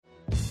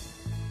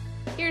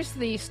Here's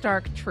the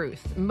stark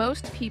truth.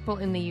 Most people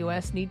in the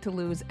U.S. need to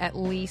lose at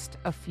least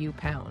a few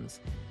pounds.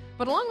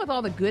 But along with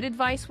all the good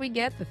advice we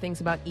get, the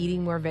things about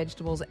eating more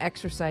vegetables,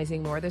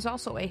 exercising more, there's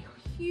also a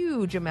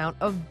huge amount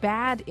of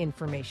bad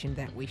information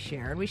that we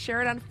share. And we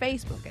share it on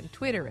Facebook and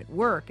Twitter, at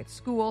work, at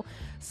school.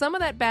 Some of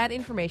that bad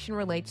information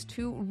relates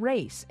to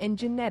race and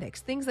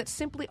genetics, things that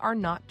simply are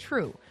not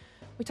true.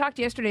 We talked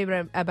yesterday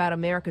about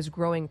America's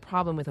growing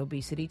problem with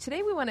obesity.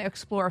 Today we want to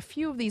explore a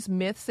few of these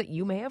myths that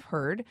you may have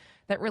heard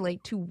that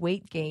relate to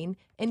weight gain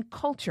and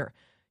culture.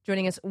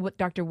 Joining us,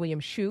 Dr.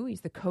 William Hsu.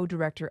 He's the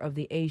co-director of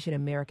the Asian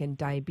American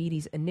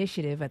Diabetes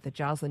Initiative at the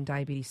Joslin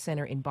Diabetes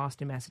Center in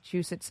Boston,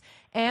 Massachusetts,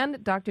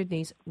 and Dr.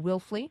 Denise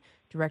Wilfley,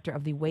 director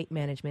of the Weight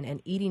Management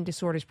and Eating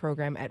Disorders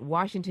Program at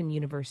Washington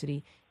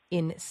University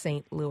in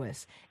St.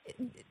 Louis.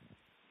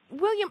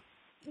 William,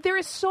 there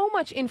is so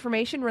much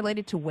information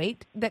related to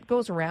weight that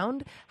goes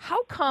around.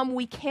 How come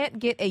we can't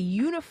get a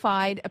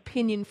unified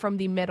opinion from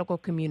the medical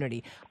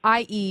community,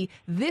 i.e.,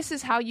 this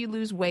is how you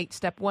lose weight,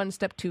 step 1,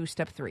 step 2,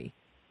 step 3?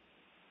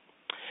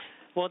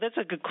 Well, that's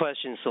a good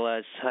question,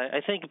 Celeste. I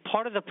think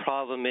part of the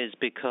problem is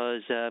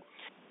because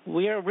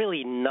we are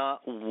really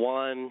not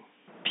one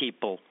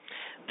people.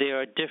 There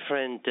are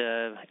different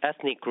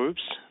ethnic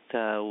groups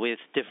with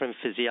different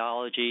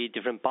physiology,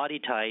 different body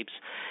types,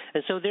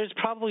 and so there's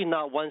probably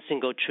not one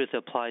single truth that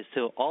applies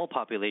to all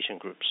population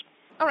groups.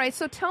 All right,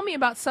 so tell me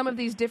about some of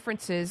these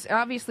differences.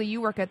 Obviously,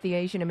 you work at the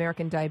Asian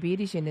American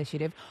Diabetes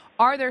Initiative.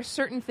 Are there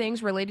certain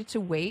things related to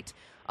weight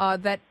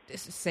that,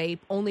 say,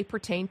 only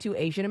pertain to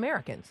Asian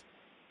Americans?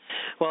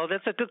 Well,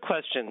 that's a good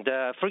question.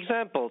 For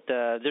example,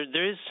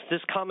 there is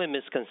this common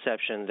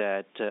misconception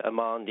that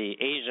among the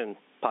Asian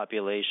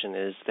population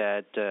is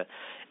that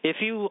if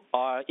you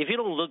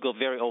don't look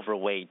very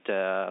overweight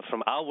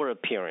from our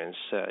appearance,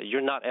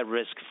 you're not at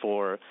risk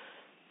for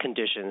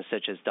conditions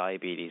such as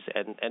diabetes,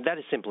 and that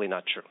is simply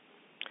not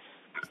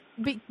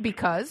true.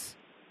 Because?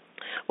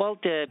 Well,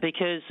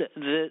 because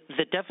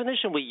the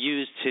definition we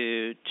use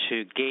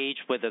to gauge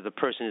whether the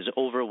person is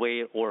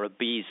overweight or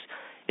obese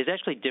is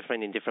actually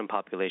different in different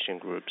population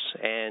groups.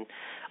 And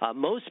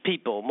most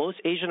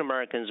Asian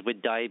Americans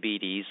with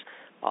diabetes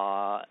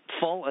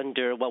fall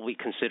under what we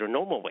consider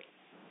normal weight.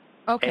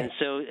 Okay. And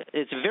so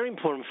it's very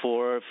important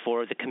for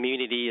the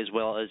community as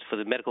well as for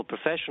the medical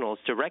professionals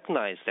to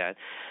recognize that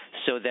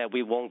so that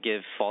we won't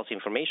give false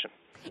information.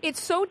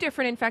 It's so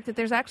different, in fact, that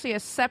there's actually a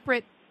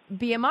separate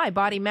BMI,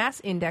 body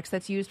mass index,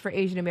 that's used for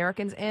Asian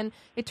Americans, and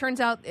it turns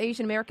out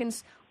Asian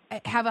Americans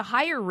have a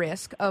higher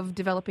risk of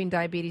developing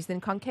diabetes than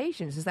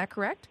Caucasians. Is that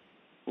correct?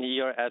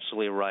 You're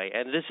absolutely right.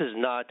 And this is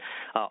not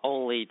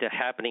only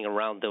happening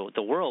around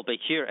the world, but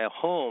here at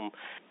home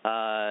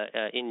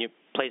in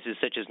places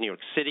such as New York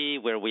City,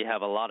 where we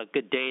have a lot of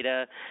good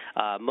data,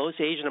 most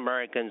Asian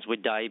Americans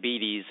with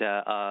diabetes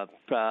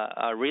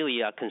are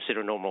really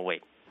considered normal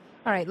weight.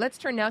 All right, let's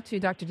turn now to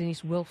Dr.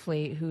 Denise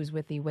Wilfley, who's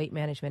with the Weight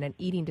Management and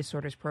Eating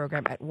Disorders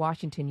Program at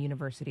Washington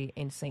University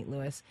in St.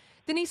 Louis.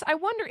 Denise, I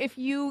wonder if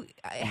you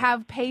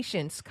have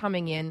patients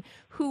coming in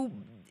who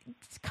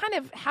kind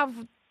of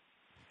have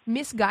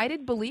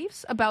misguided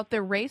beliefs about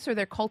their race or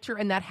their culture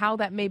and how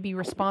that may be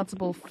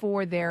responsible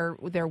for their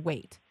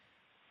weight.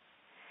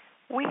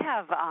 We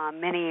have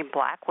many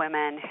black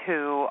women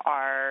who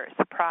are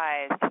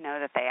surprised to know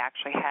that they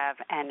actually have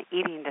an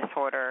eating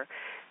disorder.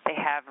 They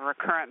have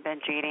recurrent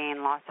binge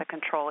eating, loss of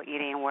control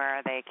eating,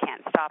 where they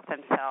can't stop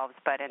themselves,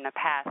 but in the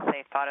past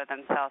they thought of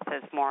themselves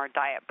as more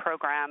diet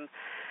program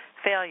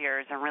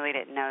failures and really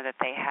didn't know that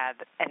they had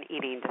an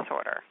eating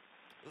disorder.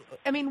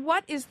 I mean,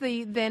 what is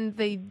the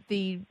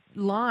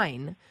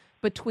line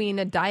between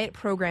a diet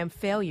program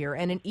failure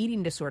and an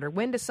eating disorder?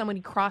 When does somebody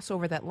cross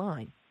over that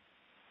line?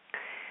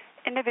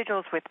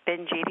 Individuals with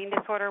binge eating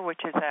disorder,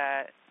 which is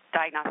a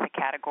diagnostic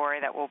category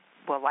that will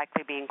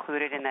likely be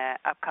included in the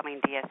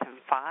upcoming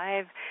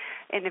DSM-5.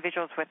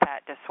 Individuals with that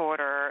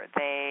disorder,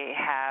 they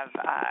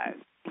have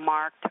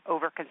marked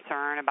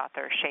over-concern about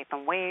their shape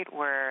and weight,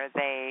 where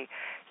they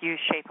use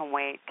shape and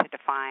weight to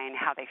define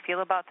how they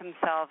feel about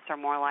themselves, are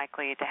more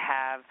likely to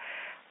have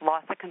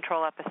loss of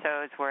control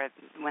episodes where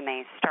when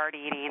they start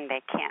eating,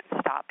 they can't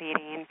stop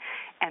eating.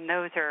 And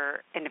those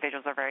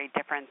individuals are very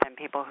different than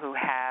people who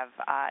have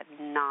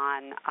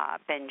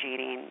non-binge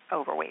eating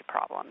overweight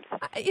problems.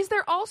 Is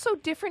there also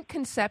different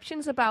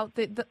conceptions about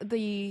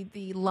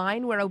the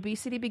line where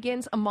obesity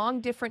begins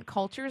among different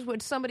cultures?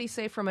 Would somebody,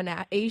 say, from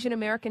an Asian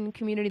American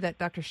community that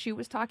Dr. Hsu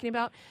was talking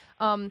about,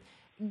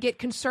 get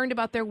concerned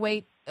about their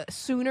weight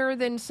sooner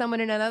than someone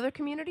in another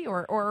community,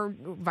 or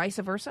vice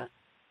versa?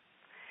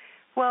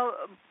 Well,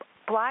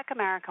 Black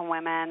American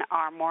women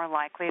are more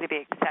likely to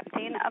be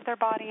accepting of their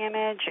body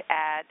image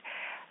at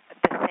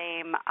the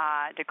same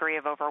degree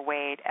of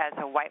overweight as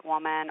a white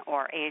woman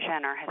or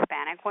Asian or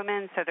Hispanic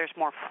women, so there's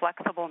more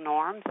flexible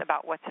norms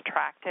about what's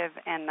attractive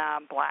in the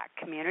Black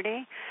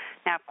community.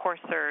 Now, of course,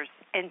 there's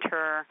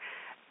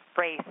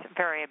inter-race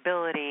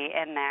variability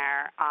in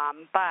there,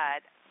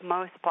 but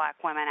most black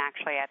women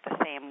actually at the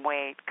same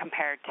weight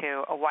compared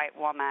to a white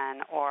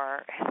woman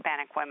or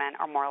Hispanic women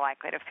are more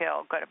likely to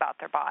feel good about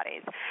their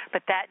bodies.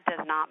 But that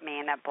does not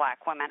mean that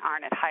black women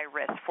aren't at high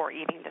risk for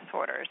eating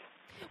disorders.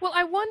 Well,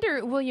 I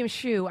wonder, William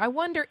Hsu, I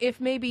wonder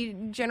if maybe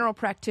general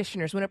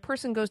practitioners, when a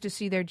person goes to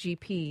see their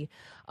GP,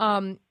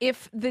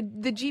 if the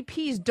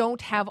GPs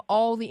don't have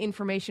all the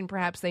information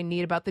perhaps they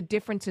need about the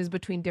differences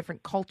between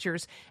different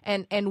cultures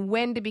and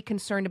when to be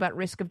concerned about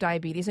risk of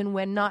diabetes and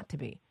when not to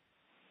be.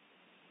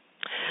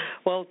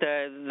 Well,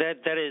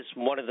 that is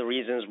one of the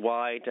reasons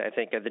why I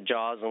think at the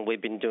Joslin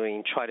we've been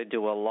try to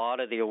do a lot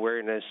of the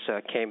awareness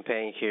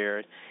campaign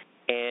here.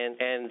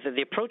 And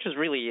the approach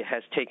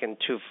has taken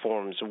two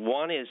forms.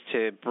 One is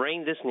to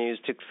bring this news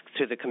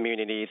to the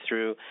community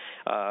through,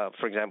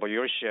 for example,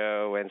 your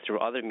show and through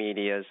other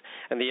medias.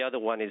 And the other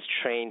one is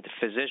trained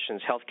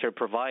physicians, healthcare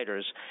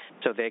providers,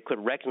 so they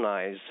could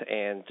recognize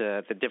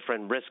the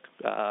different risk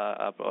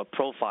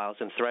profiles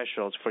and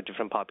thresholds for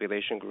different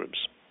population groups.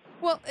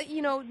 Well,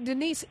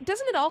 Denise,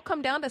 doesn't it all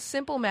come down to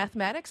simple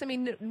mathematics? I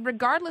mean,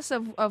 regardless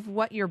of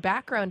what your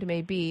background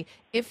may be,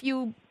 if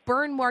you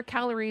burn more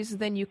calories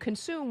than you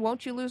consume,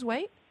 won't you lose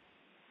weight?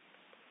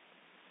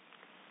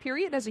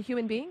 Period, as a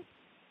human being?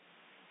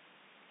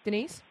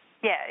 Denise?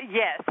 Yeah,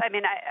 yes. I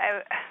mean,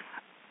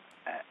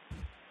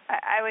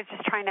 I was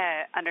just trying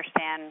to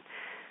understand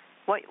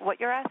what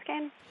you're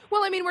asking.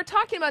 Well, I mean, we're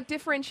talking about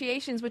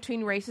differentiations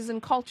between races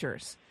and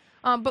cultures.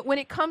 But when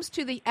it comes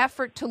to the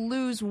effort to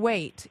lose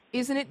weight,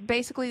 isn't it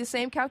basically the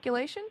same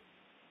calculation?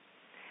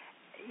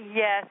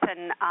 Yes,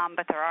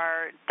 but there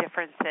are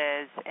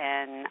differences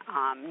in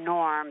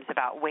norms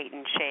about weight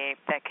and shape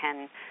that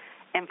can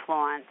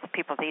influence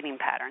people's eating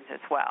patterns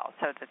as well.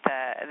 So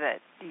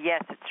that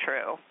yes, it's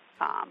true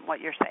what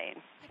you're saying.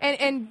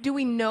 And do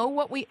we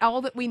know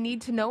all that we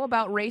need to know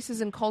about races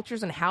and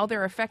cultures and how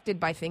they're affected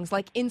by things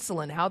like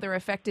insulin, how they're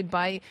affected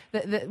by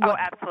the Oh,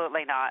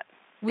 absolutely not.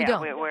 We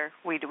don't.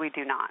 We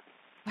do not.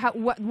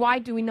 Why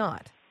do we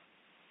not?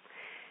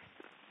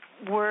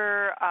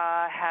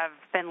 Have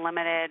been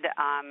limited.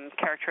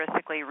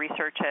 Characteristically,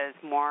 research is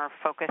more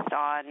focused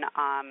on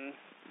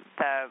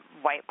the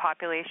white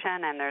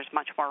population, and there's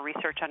much more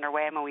research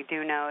underway. I mean, we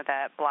do know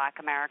that black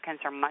Americans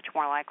are much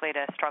more likely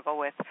to struggle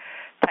with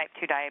type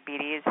 2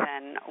 diabetes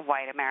than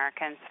white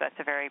Americans. So that's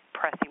a very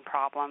pressing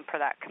problem for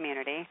that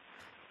community.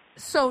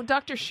 So,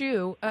 Dr.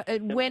 Hsu,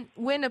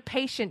 when a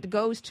patient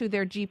goes to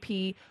their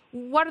GP,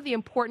 what are the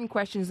important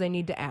questions they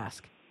need to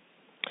ask?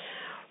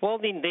 Well,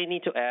 they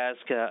need to ask.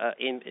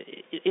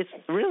 It's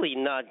really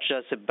not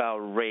just about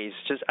race.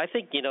 I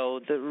think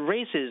the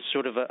race is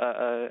sort of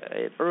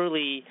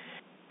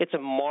it's a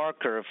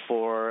marker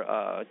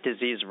for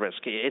disease risk.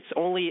 It's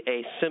only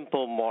a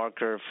simple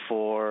marker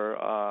for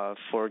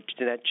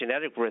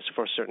genetic risk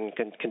for certain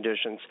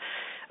conditions.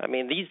 I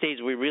mean, these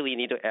days we really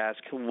need to ask,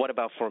 what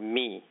about for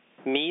me?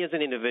 Me as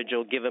an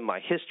individual, given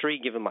my history,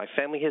 given my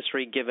family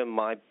history, given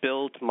my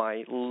build,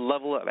 my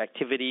level of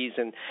activities,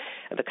 and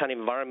the kind of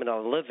environment I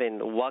live in,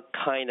 what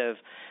kind of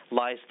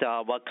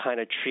lifestyle, what kind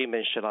of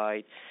treatment should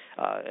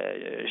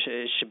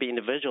be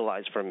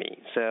individualized for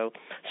me. So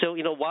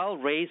while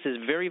race is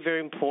very, very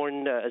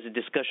important as a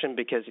discussion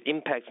because it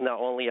impacts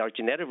not only our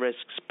genetic risks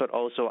but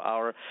also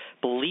our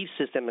belief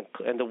system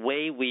and the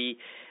way we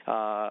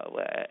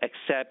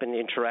accept and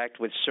interact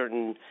with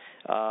certain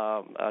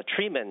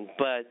treatment,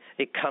 but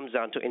it comes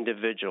down to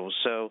individuals.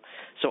 So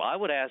I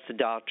would ask the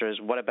doctors,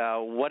 what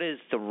is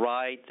the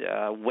right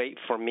weight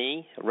for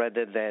me,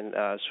 rather than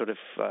sort of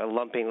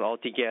lumping it all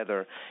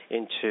together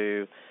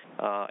into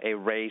a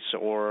race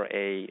or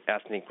a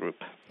ethnic group.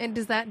 And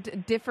does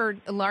that differ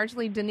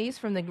largely, Denise,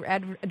 from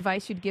the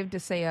advice you'd give to,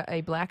 say,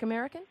 a black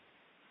American?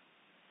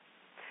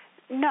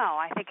 No,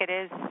 I think it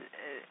is.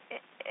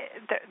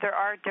 There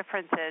are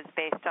differences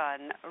based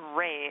on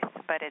race,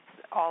 but it's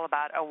all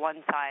about a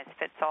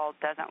one-size-fits-all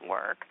doesn't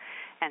work.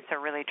 And so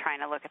really trying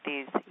to look at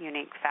these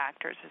unique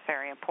factors is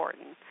very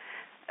important.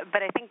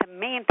 But I think the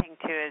main thing,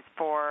 too, is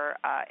for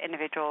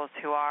individuals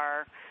who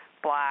are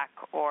black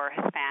or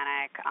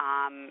Hispanic,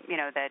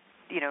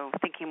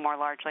 thinking more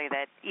largely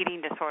that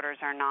eating disorders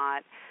are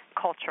not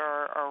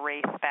culture or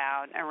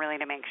race-bound, and really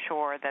to make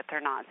sure that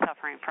they're not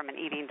suffering from an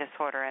eating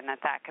disorder and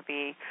that could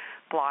be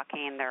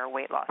blocking their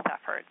weight loss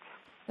efforts.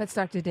 That's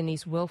Dr.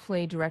 Denise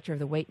Wilfley, Director of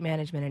the Weight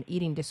Management and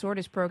Eating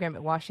Disorders Program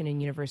at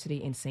Washington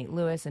University in St.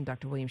 Louis, and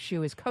Dr. William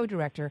Hsu is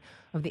co-director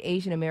of the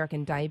Asian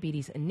American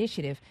Diabetes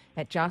Initiative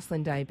at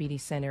Joslin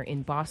Diabetes Center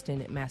in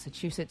Boston,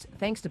 Massachusetts.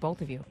 Thanks to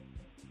both of you.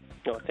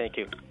 Oh, thank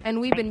you. And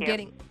we've been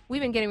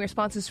getting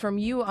responses from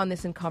you on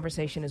this in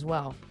conversation as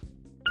well.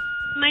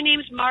 My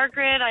name's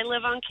Margaret. I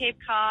live on Cape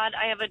Cod.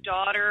 I have a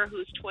daughter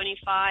who's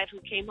 25 who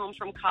came home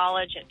from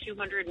college at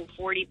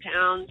 240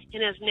 pounds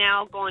and has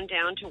now gone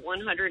down to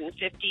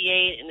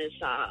 158 and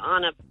is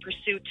on a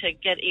pursuit to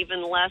get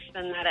even less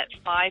than that at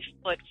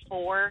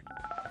 5'4".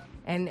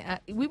 And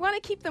we want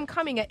to keep them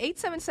coming at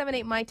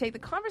 877-8-MITE. The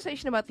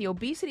conversation about the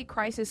obesity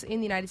crisis in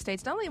the United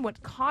States, not only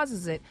what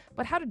causes it,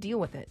 but how to deal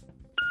with it.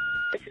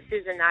 This is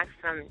Susan Knox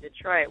from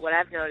Detroit. What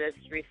I've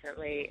noticed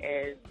recently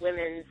is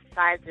women's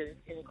sizes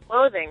in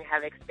clothing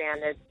have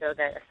expanded so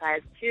that a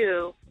size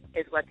 2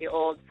 is what the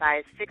old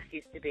size 6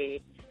 used to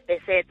be. They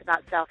say it's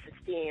about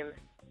self-esteem,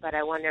 but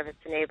I wonder if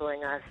it's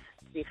enabling us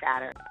to be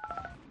fatter.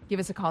 Give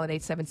us a call at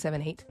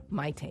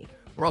 8778-MY-TAKE.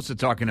 We're also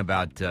talking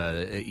about,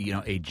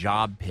 a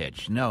job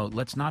pitch. No,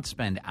 let's not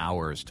spend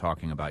hours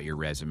talking about your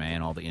resume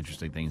and all the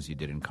interesting things you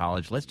did in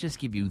college. Let's just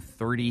give you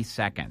 30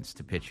 seconds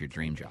to pitch your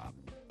dream job.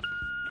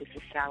 This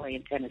is Sally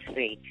in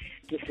Tennessee.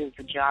 This is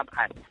the job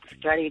I've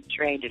studied,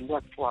 trained, and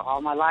worked for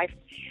all my life.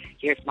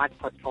 Here's my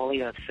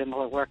portfolio of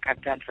similar work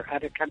I've done for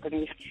other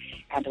companies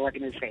and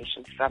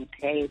organizations, some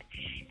paid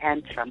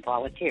and some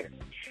volunteer.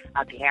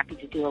 I'd be happy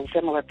to do a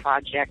similar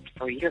project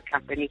for your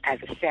company as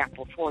a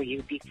sample for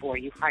you before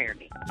you hire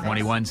me.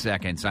 21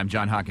 seconds. I'm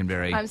John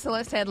Hockenberry. I'm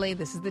Celeste Headley.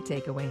 This is The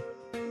Takeaway.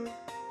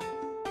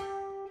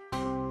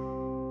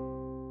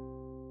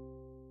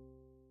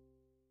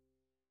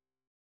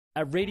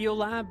 At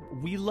Radiolab,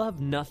 we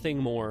love nothing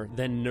more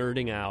than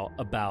nerding out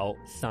about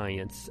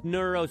science,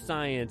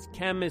 neuroscience,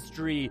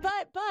 chemistry.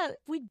 But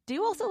we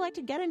do also like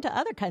to get into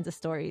other kinds of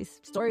stories.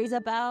 Stories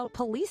about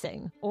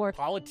policing or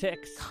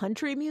politics,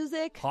 country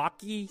music,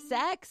 hockey,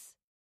 sex,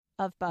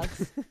 of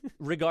bugs.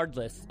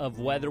 Regardless of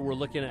whether we're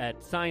looking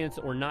at science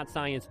or not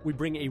science, we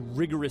bring a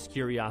rigorous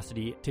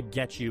curiosity to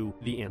get you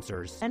the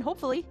answers. And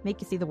hopefully make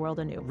you see the world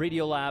anew.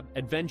 Radiolab,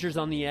 adventures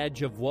on the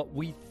edge of what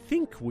we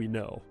think we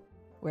know.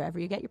 Wherever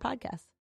you get your podcasts.